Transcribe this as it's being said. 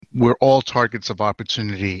we're all targets of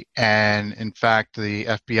opportunity. And in fact, the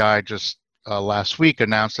FBI just last week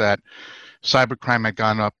announced that cybercrime had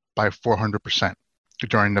gone up by 400%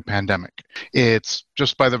 during the pandemic. It's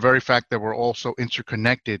just by the very fact that we're also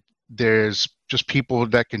interconnected. There's just people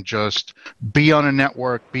that can just be on a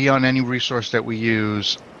network, be on any resource that we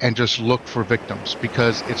use, and just look for victims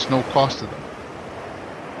because it's no cost to them.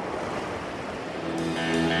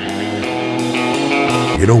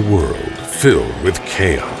 In a world filled with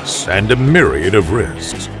chaos and a myriad of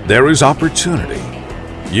risks, there is opportunity.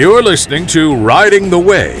 You're listening to Riding the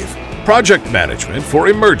Wave, Project Management for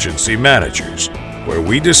Emergency Managers, where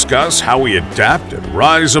we discuss how we adapt and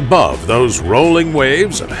rise above those rolling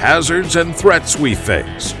waves of hazards and threats we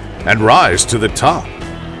face, and rise to the top.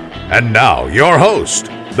 And now, your host,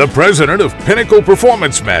 the president of Pinnacle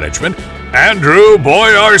Performance Management, Andrew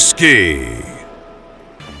Boyarsky.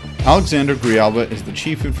 Alexander Grijalva is the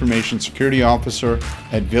Chief Information Security Officer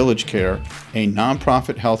at VillageCare, a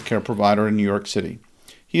nonprofit healthcare provider in New York City.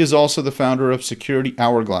 He is also the founder of Security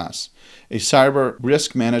Hourglass, a cyber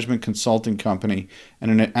risk management consulting company,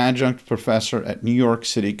 and an adjunct professor at New York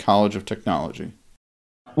City College of Technology.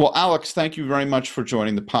 Well, Alex, thank you very much for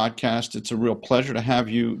joining the podcast. It's a real pleasure to have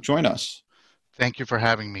you join us. Thank you for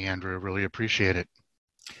having me, Andrew. I really appreciate it.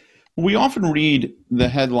 We often read the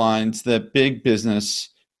headlines that big business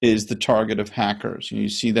is the target of hackers. You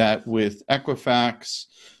see that with Equifax.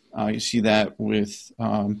 You see that with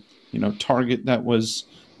Target that was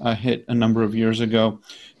hit a number of years ago.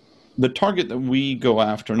 The target that we go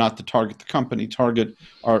after, not the target the company, target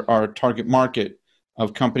our target market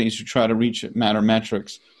of companies who try to reach Matter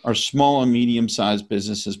Metrics, are small and medium-sized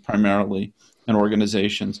businesses primarily and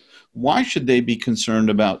organizations. Why should they be concerned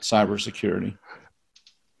about cybersecurity?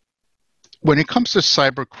 When it comes to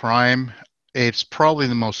cybercrime, it's probably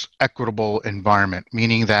the most equitable environment,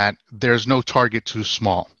 meaning that there's no target too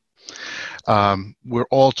small. We're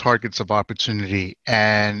all targets of opportunity.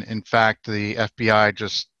 And in fact, the FBI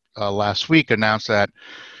just last week announced that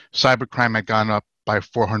cybercrime had gone up by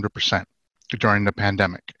 400% during the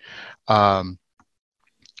pandemic. We're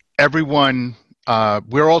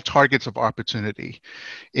all targets of opportunity.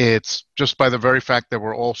 It's just by the very fact that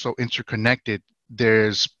we're also interconnected.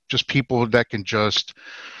 There's just people that can just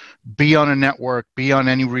be on a network, be on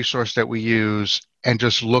any resource that we use, and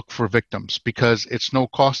just look for victims because it's no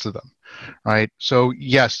cost to them, right? So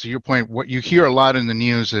yes, to your point, what you hear a lot in the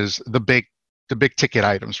news is the big ticket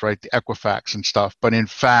items, right? The Equifax and stuff. But in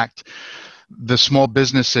fact, the small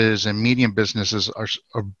businesses and medium businesses are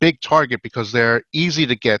a big target because they're easy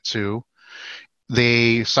to get to.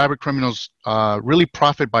 The cyber criminals really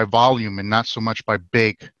profit by volume and not so much by the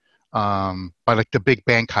big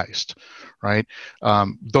bank heist, right?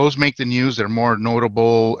 Those make the news. They're more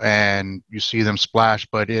notable, and you see them splash.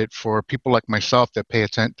 But for people like myself that pay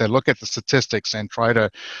attention, that look at the statistics and try to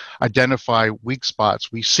identify weak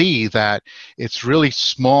spots, we see that it's really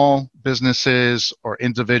small businesses or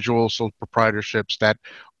individual sole proprietorships that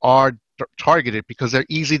are targeted because they're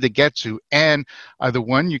easy to get to, and either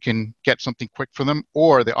one, you can get something quick for them,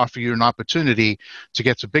 or they offer you an opportunity to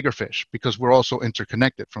get to bigger fish because we're also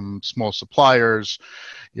interconnected from small suppliers,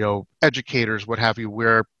 educators, what have you,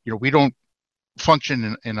 where we don't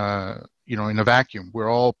function in a vacuum.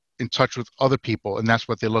 We're all in touch with other people, and that's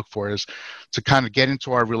what they look for, is to kind of get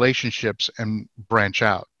into our relationships and branch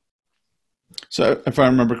out. So if I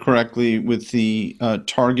remember correctly, with the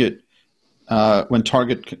Target, when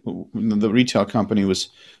Target, the retail company, was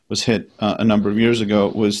hit a number of years ago,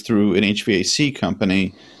 it was through an HVAC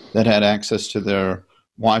company that had access to their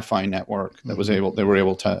Wi-Fi network that they were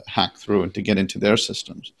able to hack through and to get into their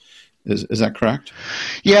systems. Is that correct?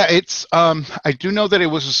 Yeah, it's. I do know that it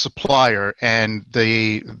was a supplier, and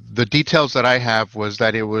the details that I have was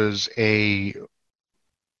that it was a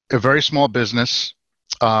very small business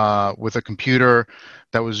with a computer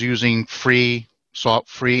that was using free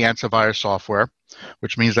antivirus software,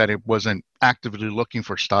 which means that it wasn't actively looking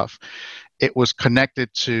for stuff. It was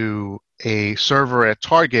connected to a server at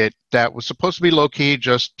Target that was supposed to be low-key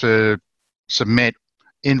just to submit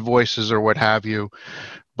invoices or what have you.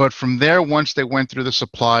 But from there, once they went through the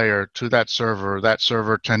supplier to that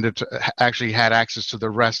server tended to actually had access to the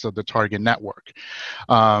rest of the Target network.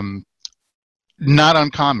 Not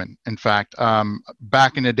uncommon, in fact.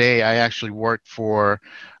 Back in the day, I actually worked for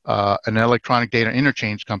an electronic data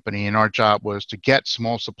interchange company, and our job was to get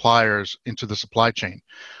small suppliers into the supply chain.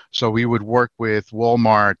 So we would work with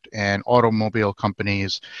Walmart and automobile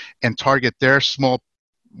companies and target their small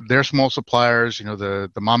suppliers, the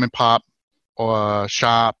mom and pop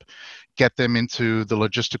shop, get them into the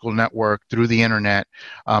logistical network through the internet.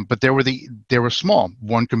 But they were small,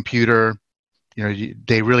 one computer,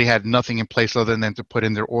 they really had nothing in place other than to put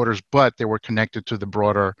in their orders, but they were connected to the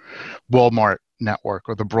broader Walmart network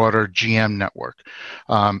or the broader GM network.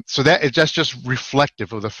 So that's just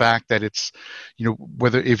reflective of the fact that it's,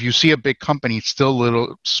 whether if you see a big company, it's still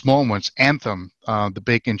little small ones. Anthem, the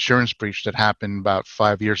big insurance breach that happened about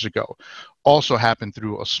 5 years ago, also happened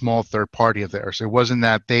through a small third party of theirs. It wasn't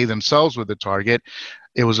that they themselves were the target.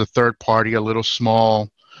 It was a third party, a little small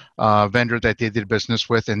vendor that they did business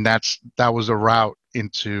with, and that was a route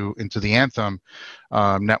into the Anthem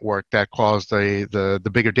network that caused the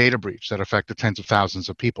bigger data breach that affected tens of thousands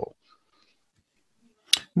of people.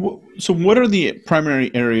 So what are the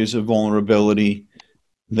primary areas of vulnerability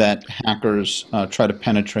that hackers try to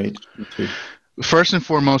penetrate into? First and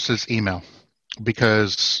foremost is email,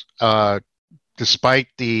 because despite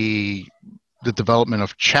the development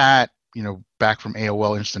of chat, back from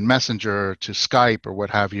AOL Instant Messenger to Skype or what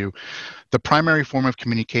have you, the primary form of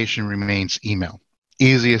communication remains email.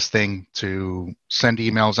 Easiest thing to send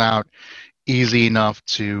emails out, easy enough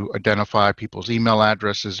to identify people's email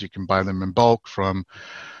addresses. You can buy them in bulk from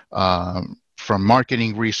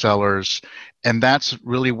marketing resellers. And that's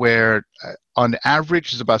really where, on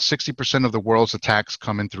average, is about 60% of the world's attacks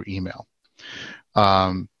come in through email.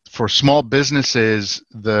 For small businesses,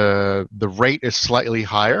 the rate is slightly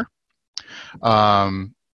higher,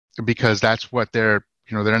 because that's what they're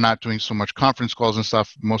not doing so much conference calls and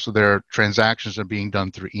stuff. Most of their transactions are being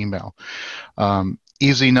done through email.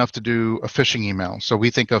 Easy enough to do a phishing email. So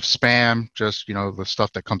we think of spam, just the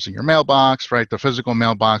stuff that comes in your mailbox, right? The physical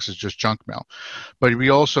mailbox is just junk mail. But we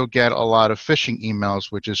also get a lot of phishing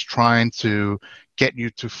emails, which is trying to get you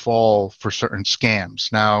to fall for certain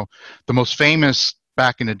scams. Now, the most famous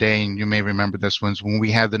back in the day, and you may remember this one's when we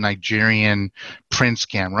had the Nigerian prince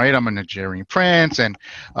scam, right? I'm a Nigerian prince, and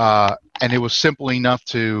it was simple enough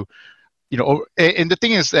to, and the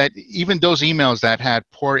thing is that even those emails that had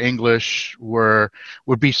poor English would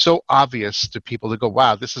be so obvious to people to go,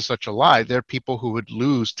 wow, this is such a lie. There are people who would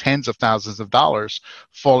lose tens of thousands of dollars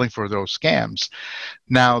falling for those scams.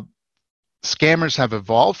 Now, scammers have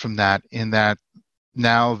evolved from that in that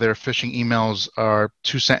now their phishing emails are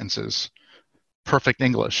 2 sentences. Perfect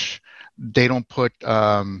English. They don't put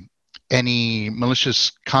any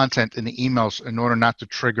malicious content in the emails in order not to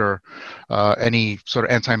trigger any sort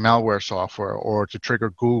of anti-malware software or to trigger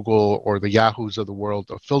Google or the Yahoos of the world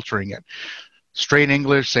of filtering it. Straight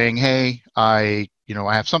English saying, hey, I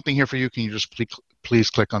have something here for you. Can you just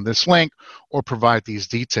please click on this link or provide these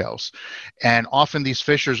details? And often these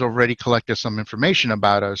phishers already collected some information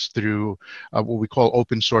about us through what we call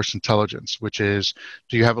open source intelligence, which is,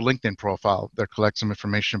 do you have a LinkedIn profile? They'll collect some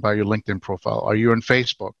information about your LinkedIn profile. Are you on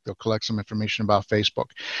Facebook? They'll collect some information about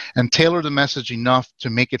Facebook and tailor the message enough to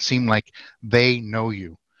make it seem like they know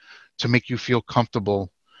you, to make you feel comfortable,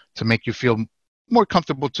 to make you feel more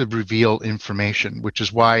comfortable to reveal information, which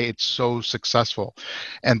is why it's so successful.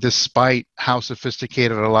 And despite how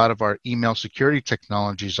sophisticated a lot of our email security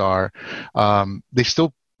technologies are, they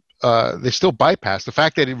still bypass the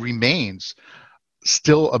fact that it remains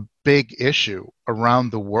still a big issue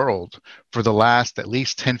around the world for the last at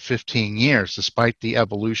least 10, 15 years, despite the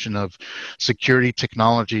evolution of security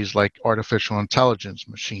technologies like artificial intelligence,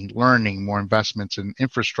 machine learning, more investments in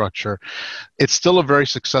infrastructure. It's still a very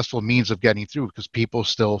successful means of getting through because people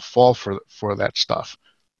still fall for that stuff.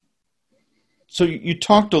 So you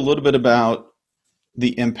talked a little bit about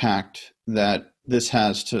the impact that this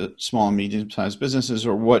has to small and medium-sized businesses,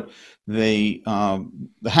 or what the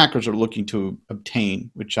hackers are looking to obtain,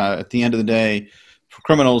 which at the end of the day, for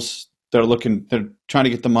criminals, they're trying to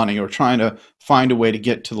get the money or trying to find a way to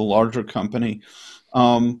get to the larger company.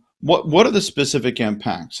 What are the specific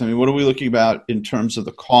impacts? I mean, what are we looking about in terms of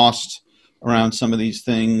the cost around some of these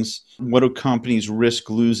things? What do companies risk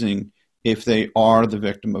losing if they are the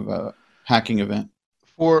victim of a hacking event?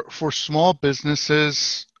 For small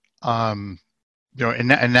businesses,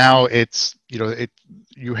 and now it's,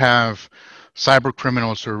 you have cyber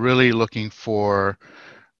criminals who are really looking for,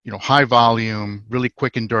 high volume, really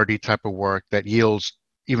quick and dirty type of work that yields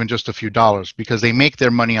even just a few dollars because they make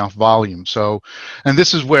their money off volume. So, and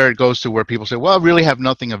this is where it goes to where people say, well, I really have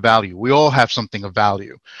nothing of value. We all have something of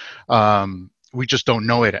value. We just don't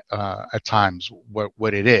know it at times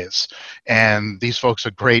what it is. And these folks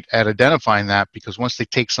are great at identifying that, because once they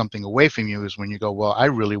take something away from you is when you go, well, I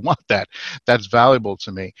really want that. That's valuable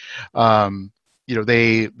to me.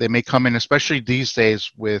 They may come in, especially these days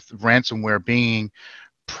with ransomware being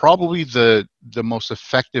probably the most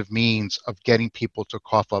effective means of getting people to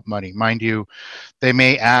cough up money. Mind you, they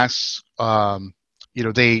may ask, the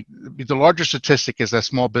larger statistic is that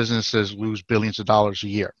small businesses lose billions of dollars a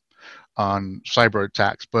year. on cyber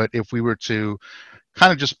attacks. But if we were to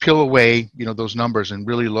kind of just peel away, those numbers and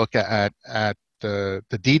really look at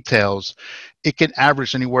the details, it can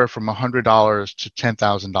average anywhere from $100 to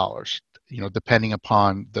 $10,000, depending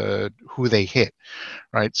upon who they hit,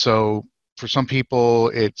 right? So for some people,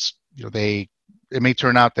 it's it may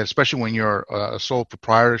turn out that, especially when you're a sole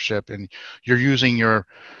proprietorship and you're using your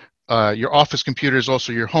office computer is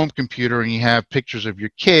also your home computer, and you have pictures of your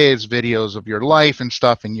kids, videos of your life and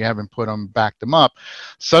stuff, and you haven't backed them up.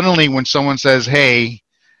 Suddenly, when someone says, "Hey,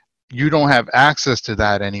 you don't have access to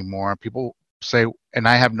that anymore," people say, "And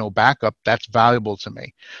I have no backup," that's valuable to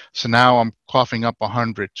me. So now I'm coughing up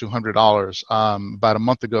 $100, $200. About a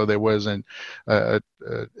month ago, there was in the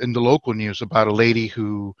local news about a lady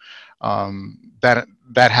who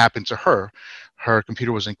that happened to her. Her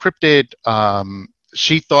computer was encrypted.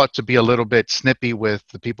 She thought to be a little bit snippy with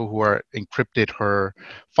the people who are encrypted her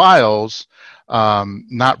files,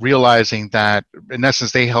 not realizing that in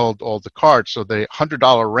essence they held all the cards. So the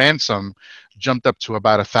 $100 ransom jumped up to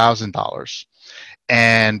about $1,000.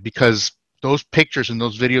 And because those pictures and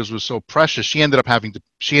those videos were so precious, she ended up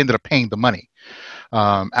paying the money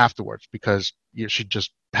afterwards, because she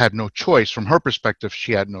just had no choice. From her perspective,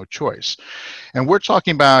 she had no choice. And we're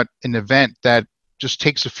talking about an event that just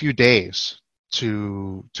takes a few days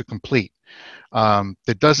to complete.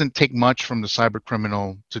 It doesn't take much from the cyber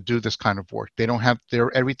criminal to do this kind of work. They don't have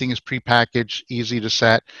everything is prepackaged, easy to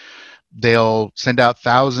set. They'll send out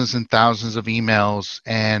thousands and thousands of emails,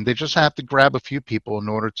 and they just have to grab a few people in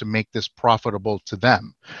order to make this profitable to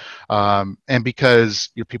them. And because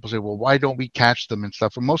people say, well, why don't we catch them and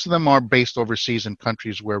stuff? And most of them are based overseas in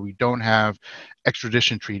countries where we don't have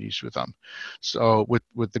extradition treaties with them, so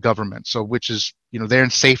with the government. So which is, they're in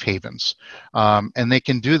safe havens, and they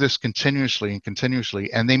can do this continuously,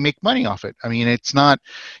 and they make money off it. I mean, it's not,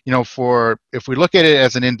 if we look at it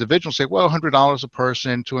as an individual, say, well, $100 a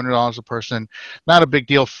person, $200 a person, not a big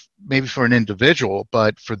deal maybe for an individual,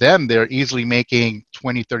 but for them, they're easily making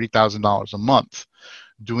 $20,000, $30,000 a month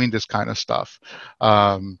doing this kind of stuff.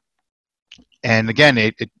 And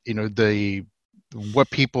again, what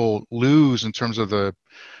people lose in terms of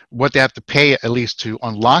what they have to pay at least to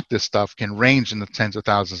unlock this stuff can range in the tens of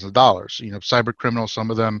thousands of dollars. Cyber criminals,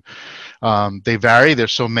 some of them, they vary.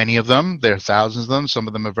 There's so many of them. There are thousands of them. Some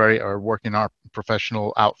of them are working our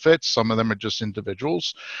professional outfits. Some of them are just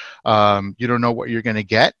individuals. You don't know what you're going to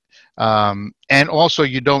get. And also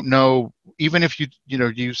you don't know, even if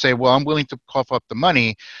you say, well, I'm willing to cough up the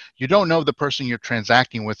money, you don't know if the person you're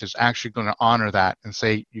transacting with is actually going to honor that and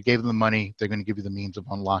say you gave them the money, they're going to give you the means of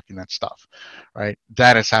unlocking that stuff, right?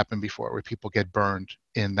 That has happened before, where people get burned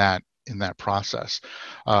in that process.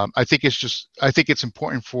 I think it's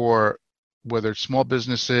important for whether it's small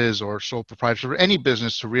businesses or sole proprietors or any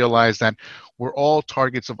business to realize that we're all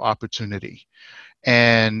targets of opportunity.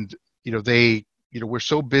 And we're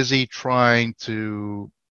so busy trying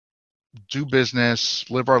to do business,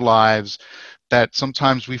 live our lives, that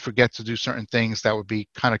sometimes we forget to do certain things that would be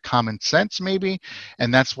kind of common sense maybe,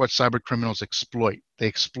 and that's what cyber criminals exploit. They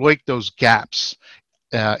exploit those gaps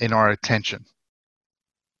in our attention.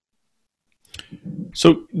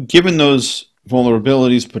 So given those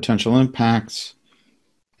vulnerabilities, potential impacts,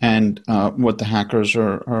 and what the hackers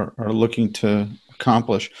are looking to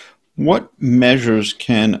accomplish, what measures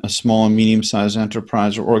can a small and medium-sized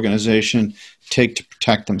enterprise or organization take to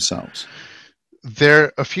protect themselves? There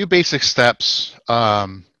are a few basic steps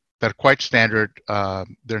that are quite standard.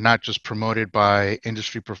 They're not just promoted by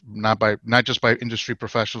not just by industry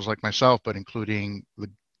professionals like myself, but including the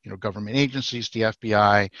government agencies, the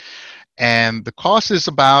FBI. And the cost is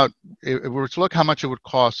about, if we were to look how much it would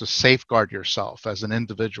cost to safeguard yourself as an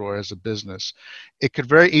individual or as a business, it could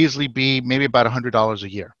very easily be maybe about $100 a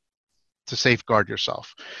year to safeguard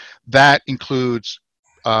yourself. That includes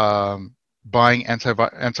buying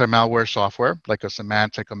anti-malware software like a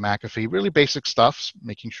Symantec, a McAfee, really basic stuff,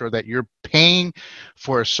 making sure that you're paying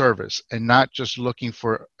for a service and not just looking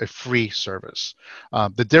for a free service.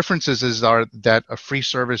 The differences are that a free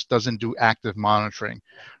service doesn't do active monitoring,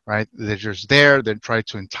 right? They're just there, they try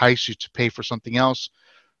to entice you to pay for something else.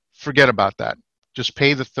 Forget about that. Just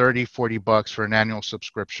pay the $30, $40 for an annual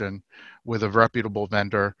subscription with a reputable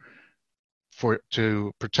vendor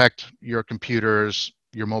to protect your computers,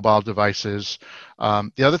 your mobile devices.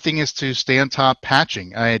 The other thing is to stay on top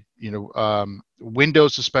patching.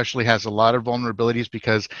 Windows especially has a lot of vulnerabilities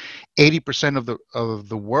because 80% of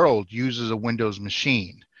the world uses a Windows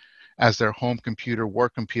machine. as their home computer,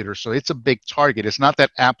 work computer. So it's a big target. It's not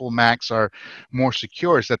that Apple Macs are more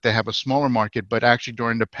secure, it's that they have a smaller market. But actually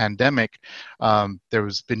during the pandemic, there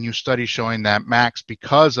was the new study showing that Macs,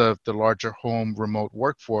 because of the larger home remote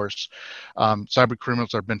workforce, cyber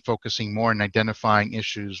criminals have been focusing more on identifying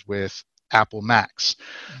issues with Apple Macs.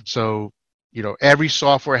 So every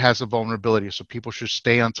software has a vulnerability, so people should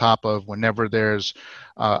stay on top of whenever there's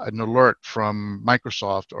an alert from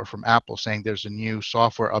Microsoft or from Apple saying there's a new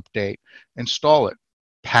software update, install it,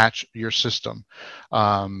 patch your system.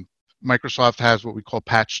 Microsoft has what we call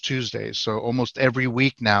Patch Tuesdays. So almost every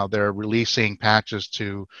week now they're releasing patches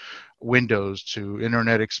to Windows, to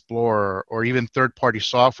Internet Explorer, or even third-party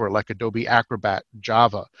software like Adobe Acrobat,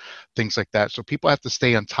 Java, things like that. So people have to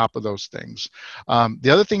stay on top of those things. The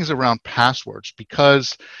other thing is around passwords,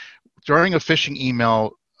 because during a phishing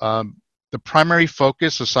email, the primary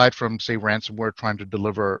focus, aside from, say, ransomware trying to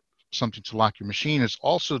deliver something to lock your machine, is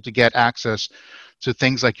also to get access to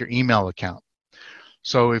things like your email account.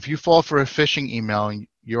 So if you fall for a phishing email and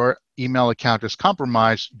your email account is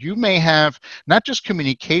compromised, you may have not just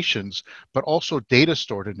communications, but also data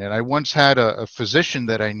stored in it. I once had a physician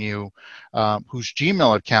that I knew whose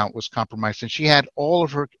Gmail account was compromised, and she had all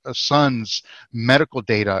of her son's medical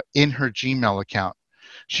data in her Gmail account.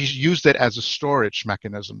 She used it as a storage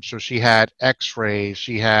mechanism. So she had x-rays,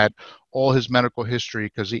 she had all his medical history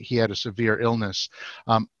because he had a severe illness.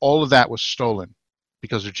 All of that was stolen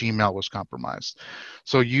because her Gmail was compromised.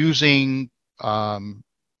 So using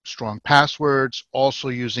strong passwords, also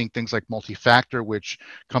using things like multi-factor, which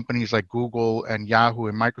companies like Google and Yahoo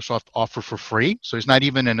and Microsoft offer for free. So it's not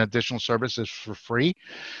even an additional service, it's for free.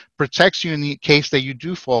 Protects you in the case that you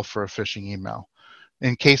do fall for a phishing email.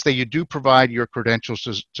 In case that you do provide your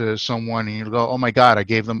credentials to someone and you go, oh my God, I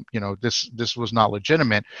gave them, this was not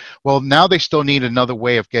legitimate. Well, now they still need another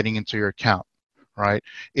way of getting into your account. Right?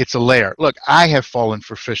 It's a layer. Look, I have fallen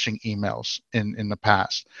for phishing emails in the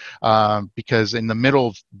past because in the middle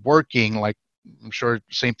of working, like I'm sure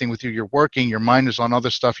same thing with you, you're working, your mind is on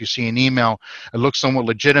other stuff, you see an email, it looks somewhat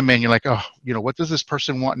legitimate, and you're like, oh, what does this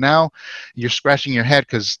person want now? You're scratching your head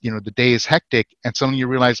because, the day is hectic, and suddenly you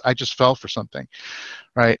realize I just fell for something,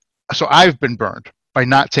 right? So I've been burned by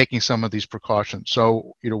not taking some of these precautions.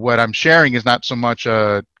 So, what I'm sharing is not so much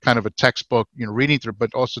a kind of a textbook, reading through,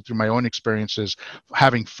 but also through my own experiences,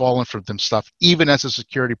 having fallen for them stuff, even as a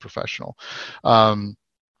security professional.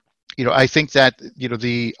 I think that,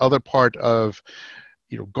 the other part of,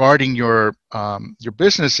 guarding your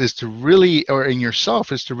business is to really, or in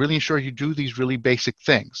yourself, is to really ensure you do these really basic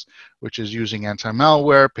things, which is using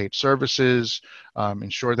anti-malware, paid services,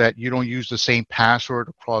 ensure that you don't use the same password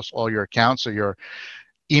across all your accounts. So your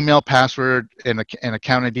email password and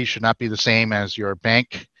account ID should not be the same as your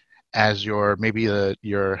bank, as your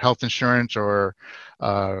your health insurance or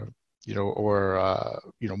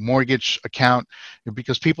mortgage account,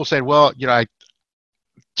 because people say, well,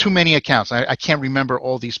 too many accounts. I can't remember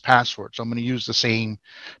all these passwords. I'm going to use the same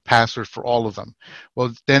password for all of them.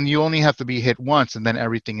 Well, then you only have to be hit once and then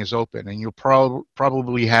everything is open. And you'll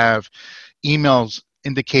probably have emails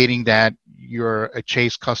indicating that you're a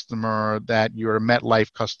Chase customer, that you're a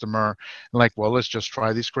MetLife customer. Like, well, let's just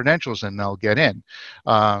try these credentials and they'll get in.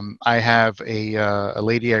 I have a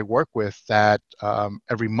lady I work with that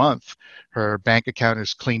every month her bank account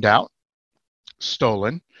is cleaned out,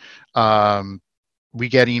 stolen. We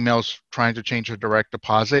get emails trying to change her direct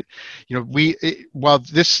deposit. While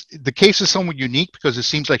the case is somewhat unique because it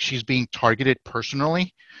seems like she's being targeted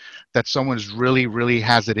personally, that someone really, really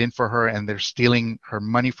has it in for her and they're stealing her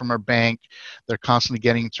money from her bank. They're constantly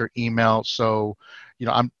getting into her email. So,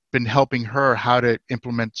 I've been helping her how to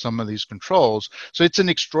implement some of these controls. So it's an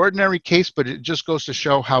extraordinary case, but it just goes to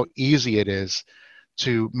show how easy it is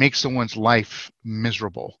to make someone's life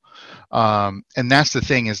miserable. And that's the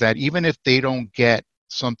thing, is that even if they don't get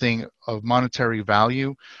something of monetary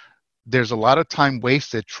value, there's a lot of time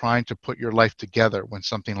wasted trying to put your life together when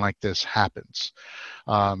something like this happens.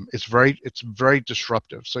 It's very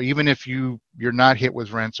disruptive. So even if you're not hit with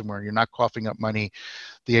ransomware, you're not coughing up money,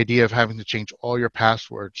 the idea of having to change all your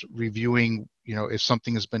passwords, reviewing, if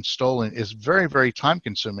something has been stolen, is very, very time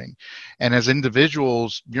consuming. And as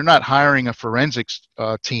individuals, you're not hiring a forensics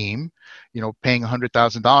team, paying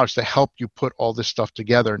 $100,000 to help you put all this stuff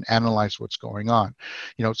together and analyze what's going on.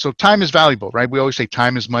 So time is valuable, right? We always say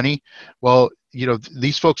time is money. Well,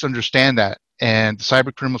 these folks understand that, and the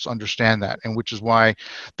cyber criminals understand that, and which is why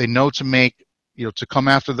they know to come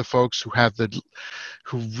after the folks who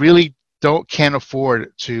really can't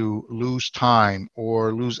afford to lose time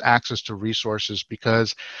or lose access to resources,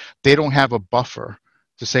 because they don't have a buffer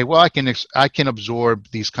to say, well, I can absorb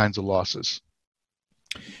these kinds of losses.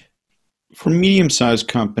 For medium-sized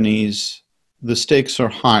companies, the stakes are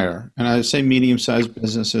higher. And I say medium-sized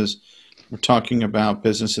businesses, we're talking about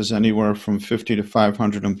businesses anywhere from 50 to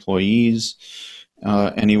 500 employees,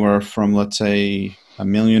 anywhere from, let's say, a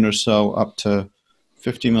million or so up to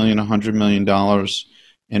 50 million, $100 million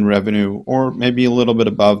in revenue, or maybe a little bit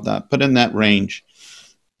above that, but in that range.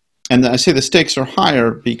 And I say the stakes are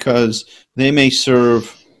higher because they may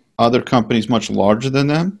serve other companies much larger than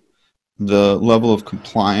them. The level of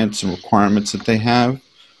compliance and requirements that they have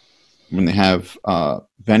when they have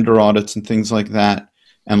vendor audits and things like that,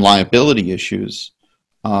 and liability issues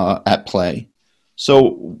at play.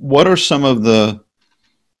 So, what are some of the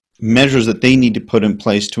measures that they need to put in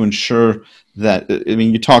place to ensure that? I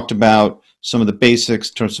mean, you talked about some of the basics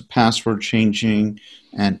in terms of password changing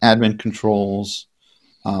and admin controls,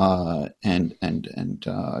 and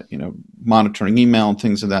monitoring email and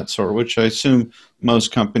things of that sort, which I assume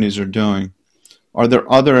most companies are doing. Are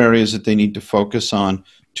there other areas that they need to focus on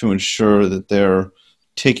to ensure that they're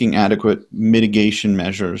taking adequate mitigation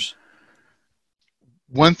measures?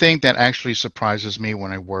 One thing that actually surprises me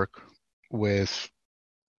when I work with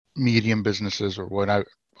medium businesses, or what I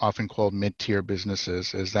often call mid-tier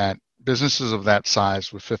businesses, is that businesses of that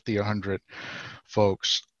size with 50 or 100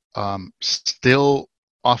 folks still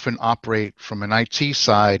often operate from an IT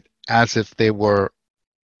side as if they were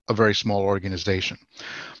a very small organization.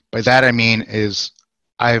 By that I mean is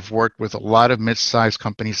I've worked with a lot of mid-sized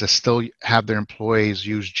companies that still have their employees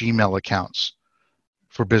use Gmail accounts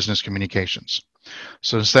for business communications.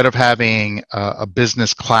 So instead of having a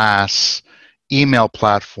business class email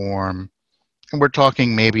platform, and we're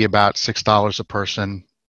talking maybe about $6 a person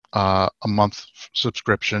a month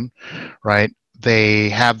subscription, right? They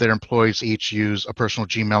have their employees each use a personal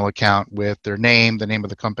Gmail account with their name, the name of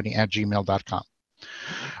the company at gmail.com.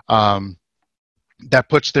 That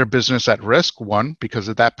puts their business at risk, one, because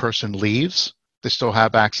if that person leaves, they still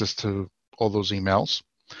have access to all those emails.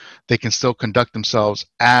 They can still conduct themselves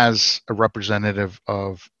as a representative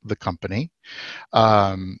of the company.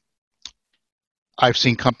 I've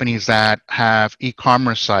seen companies that have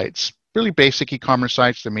e-commerce sites, really basic e-commerce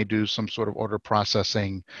sites that may do some sort of order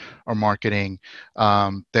processing or marketing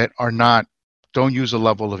that don't use a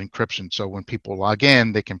level of encryption. So when people log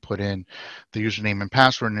in, they can put in the username and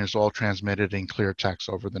password, and it's all transmitted in clear text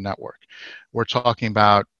over the network. We're talking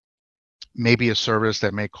about maybe a service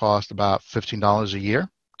that may cost about $15 a year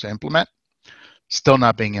to implement, still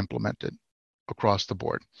not being implemented across the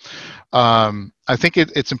board. I think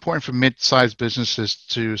it's important for mid-sized businesses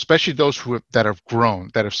to, especially those that have grown,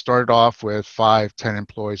 that have started off with 5, 10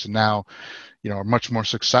 employees and now, are much more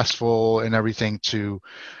successful and everything, to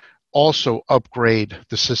also upgrade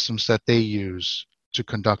the systems that they use to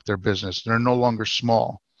conduct their business. They're no longer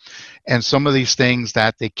small. And some of these things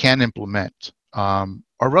that they can implement are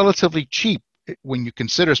relatively cheap when you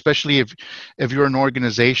consider, especially if you're an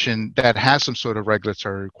organization that has some sort of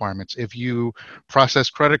regulatory requirements. If you process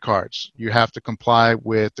credit cards, you have to comply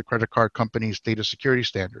with the credit card company's data security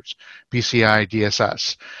standards, PCI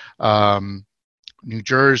DSS. New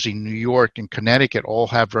Jersey, New York, and Connecticut all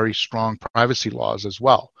have very strong privacy laws as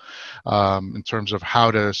well, in terms of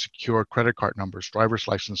how to secure credit card numbers, driver's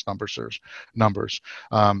license numbers.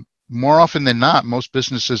 More often than not, most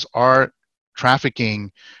businesses are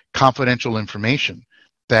trafficking confidential information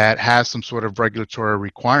that has some sort of regulatory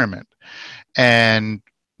requirement. And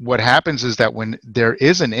what happens is that when there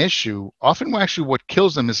is an issue, often actually what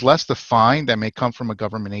kills them is less the fine that may come from a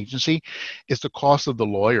government agency, is the cost of the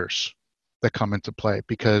lawyers that come into play,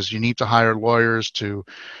 because you need to hire lawyers to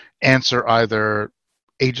answer either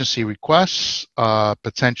agency requests,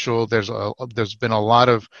 potential. There's been a lot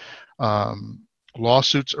of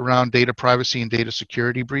lawsuits around data privacy and data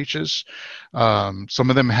security breaches. Some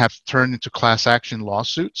of them have turned into class action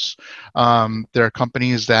lawsuits. There are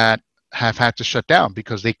companies that have had to shut down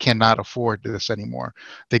because they cannot afford this anymore.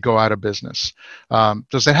 They go out of business.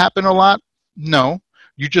 Does it happen a lot? No.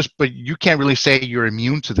 But you can't really say you're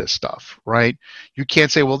immune to this stuff, right? You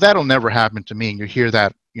can't say, well, that'll never happen to me. And you hear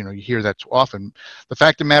that too often. The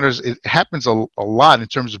fact of the matter is, it happens a lot in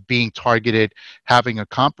terms of being targeted, having a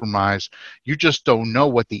compromise. You just don't know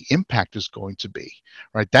what the impact is going to be,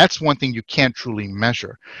 right? That's one thing you can't truly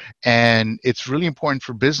measure. And it's really important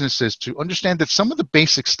for businesses to understand that some of the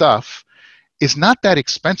basic stuff is not that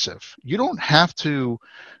expensive. You don't have to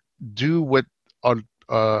do what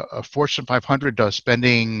a Fortune 500 does,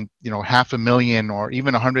 spending $500,000 or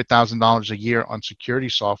even $100,000 a year on security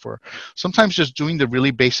software. Sometimes just doing the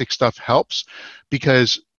really basic stuff helps,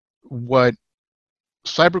 because what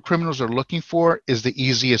cyber criminals are looking for is the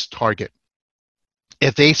easiest target.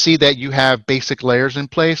 If they see that you have basic layers in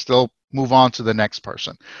place, they'll move on to the next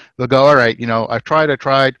person. They'll go, all right, I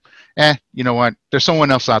tried. You know what? There's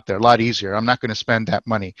someone else out there, a lot easier. I'm not going to spend that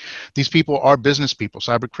money. These people are business people.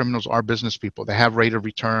 Cyber criminals are business people. They have rate of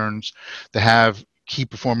returns. They have key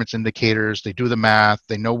performance indicators. They do the math.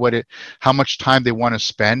 They know how much time they want to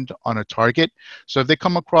spend on a target. So if they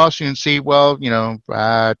come across you and see, well,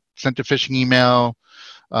 sent a phishing email,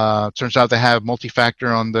 turns out they have multi-factor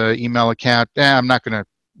on the email account, I'm not going to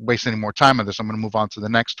waste any more time on this. I'm going to move on to the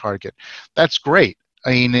next target. That's great.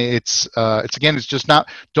 I mean, it's just not,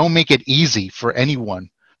 don't make it easy for anyone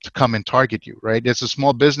to come and target you, right? It's a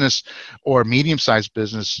small business or medium-sized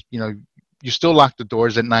business, you still lock the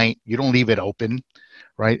doors at night. You don't leave it open,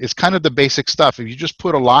 right? It's kind of the basic stuff. If you just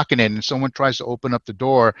put a lock in it and someone tries to open up the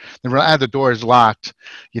door, the door is locked.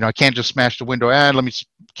 I can't just smash the window.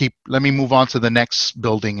 Let me move on to the next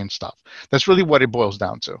building and stuff. That's really what it boils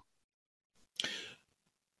down to.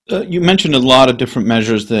 You mentioned a lot of different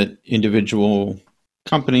measures that individual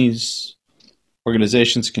companies,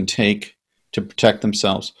 organizations can take to protect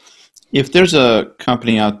themselves. If there's a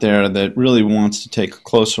company out there that really wants to take a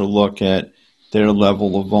closer look at their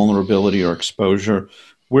level of vulnerability or exposure,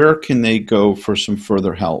 where can they go for some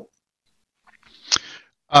further help?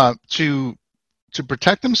 To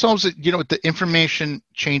protect themselves, the information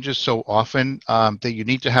changes so often that you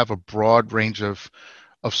need to have a broad range of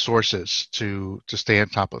sources to stay on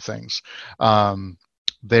top of things.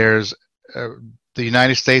 There's the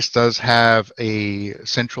United States does have a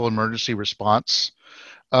central emergency response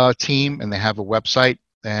team, and they have a website,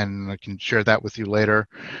 and I can share that with you later.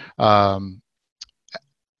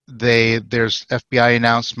 There's FBI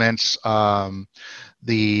announcements.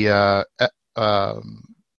 The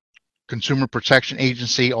Consumer Protection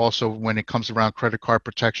Agency also, when it comes around credit card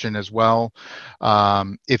protection as well.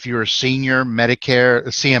 If you're a senior, Medicare,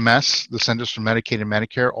 CMS, the Centers for Medicaid and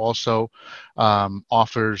Medicare, also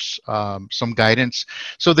offers some guidance.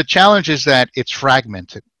 So the challenge is that it's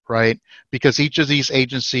fragmented, right? Because each of these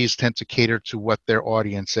agencies tend to cater to what their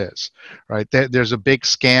audience is, right? There's a big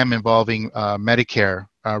scam involving Medicare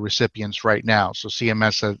recipients right now. So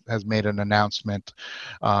CMS has made an announcement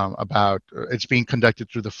about it's being conducted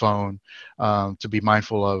through the phone to be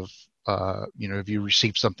mindful of, if you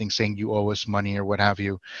receive something saying you owe us money or what have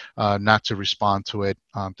you, not to respond to it,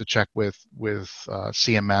 to check with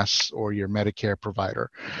CMS or your Medicare provider.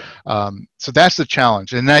 So that's the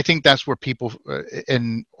challenge. And I think that's where people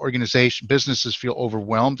in businesses feel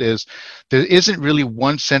overwhelmed, is there isn't really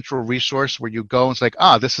one central resource where you go and it's like,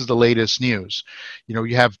 this is the latest news.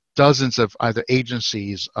 You have dozens of either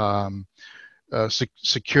agencies,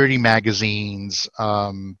 security magazines,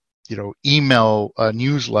 email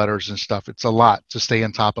newsletters and stuff. It's a lot to stay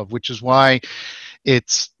on top of, which is why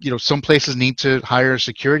it's, some places need to hire a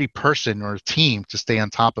security person or a team to stay on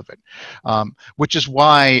top of it, which is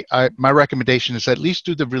why my recommendation is at least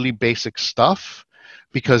do the really basic stuff,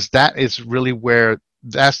 because that is really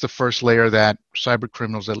that's the first layer that cyber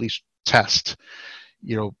criminals at least test.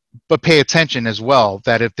 But pay attention as well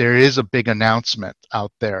that if there is a big announcement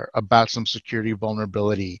out there about some security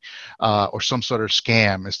vulnerability or some sort of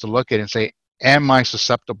scam, is to look at it and say, am I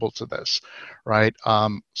susceptible to this, right?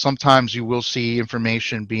 Sometimes you will see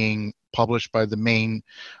information being published by the main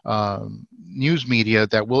news media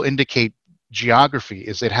that will indicate geography.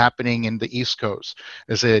 Is it happening in the East Coast?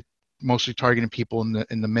 Is it mostly targeting people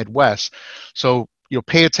in the Midwest? So,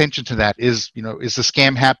 pay attention to that. Is the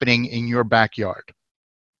scam happening in your backyard?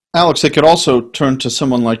 Alex, it could also turn to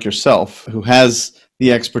someone like yourself who has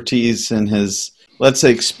the expertise and has, let's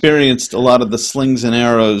say, experienced a lot of the slings and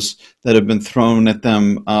arrows that have been thrown at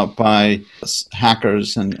them by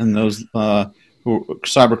hackers and those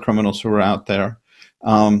cyber criminals who are out there.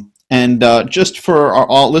 And just for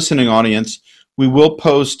our listening audience, we will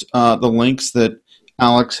post the links that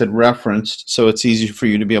Alex had referenced, so it's easy for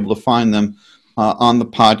you to be able to find them on the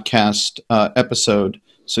podcast episode.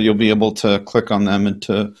 So you'll be able to click on them and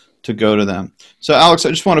to go to them. So Alex,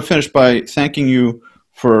 I just want to finish by thanking you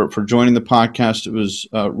for joining the podcast. It was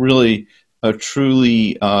really a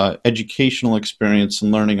truly educational experience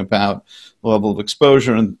in learning about the level of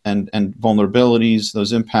exposure and vulnerabilities,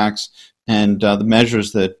 those impacts, and the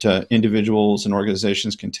measures that individuals and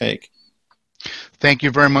organizations can take. Thank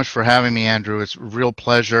you very much for having me, Andrew. It's a real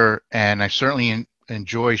pleasure, and I certainly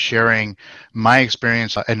enjoy sharing my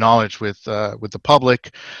experience and knowledge with the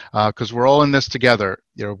public, because we're all in this together.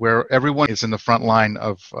 Where everyone is in the front line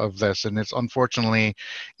of this, and unfortunately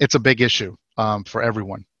it's a big issue for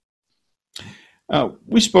everyone.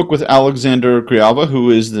 We spoke with Alexander Grijalva,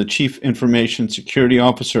 who is the Chief Information Security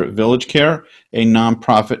Officer at VillageCare, a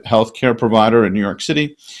nonprofit healthcare provider in New York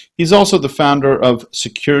City. He's also the founder of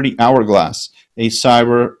Security Hourglass, a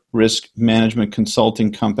cyber risk management consulting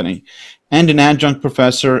company, and an adjunct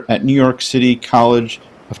professor at New York City College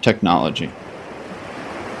of Technology.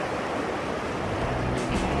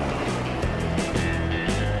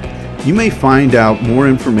 You may find out more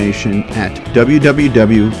information at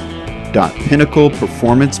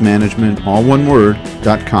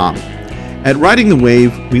www.pinnacleperformancemanagement.com. At Riding the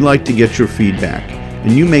Wave, we like to get your feedback,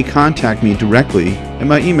 and you may contact me directly at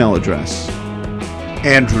my email address,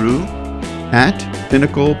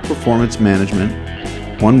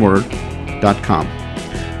 andrew@pinnacleperformancemanagement.com.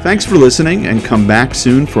 Thanks for listening, and come back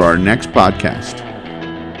soon for our next podcast.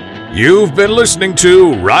 You've been listening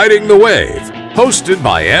to Riding the Wave, hosted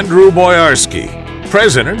by Andrew Boyarsky,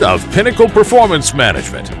 President of Pinnacle Performance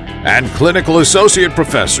Management and Clinical Associate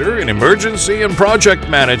Professor in Emergency and Project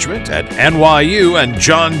Management at NYU and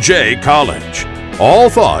John Jay College. All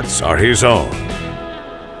thoughts are his own.